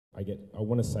I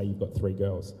want to say you've got 3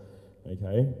 girls,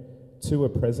 okay? 2 are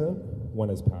present, 1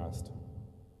 has passed.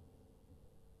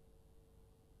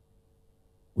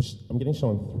 I'm getting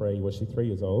shown 3. Was she 3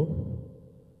 years old?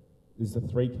 Is the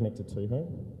 3 connected to her?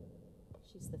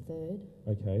 She's the 3rd.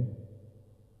 Okay.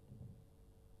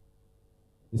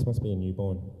 This must be a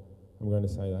newborn. I'm going to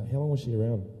say that. How long was she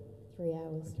around? 3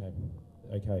 hours.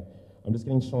 Okay. I'm just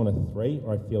getting shown a 3,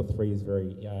 or I feel 3 is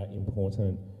very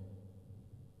important.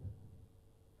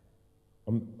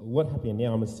 I'm a lot happier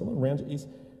now. I'm still around.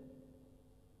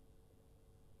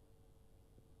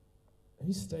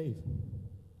 Who's Steve?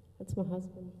 That's my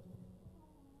husband.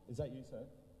 Is that you, sir?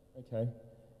 Okay.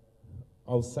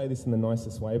 I'll say this in the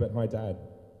nicest way, but hi, Dad.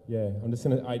 Yeah, I'm just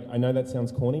gonna. I know that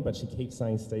sounds corny, but she keeps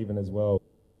saying Stephen as well.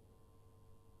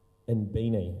 And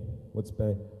Beanie. What's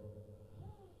Beanie?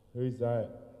 Who's that?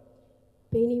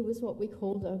 Beanie was what we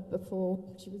called her before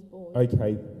she was born.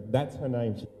 Okay, that's her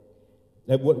name.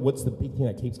 What's the big thing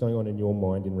that keeps going on in your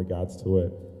mind in regards to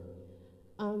her?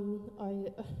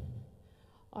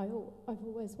 I've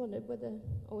always wondered whether,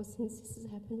 or since this has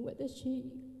happened, whether she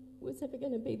was ever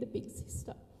going to be the big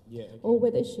sister. Yeah. Okay. Or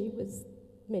whether she was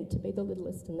meant to be the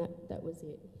littlest and that was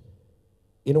it.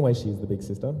 In a way, she is the big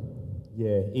sister.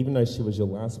 Yeah, even though she was your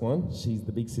last one, she's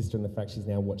the big sister in the fact she's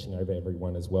now watching over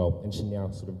everyone as well, and she now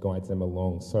sort of guides them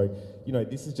along. So,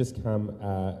 this has just come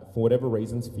for whatever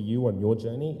reasons for you on your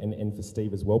journey, and for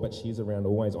Steve as well, but she is around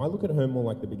always. I look at her more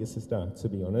like the bigger sister, to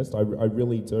be honest. I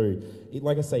really do.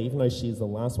 Like I say, even though she is the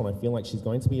last one, I feel like she's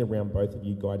going to be around both of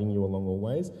you, guiding you along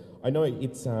always. I know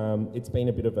it's been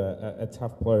a bit of a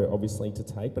tough blow, obviously, to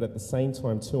take, but at the same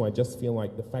time, too, I just feel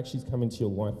like the fact she's come into your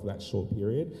life for that short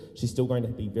period, she's still going to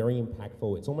be very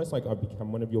impactful. It's almost like I've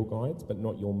become one of your guides, but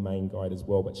not your main guide as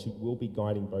well, but she will be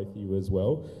guiding both of you as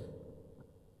well.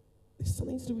 There's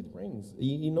something to do with rings.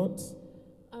 You're not...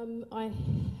 I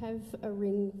have a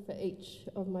ring for each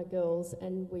of my girls,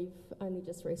 and we've only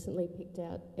just recently picked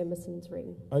out Emerson's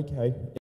ring. Okay.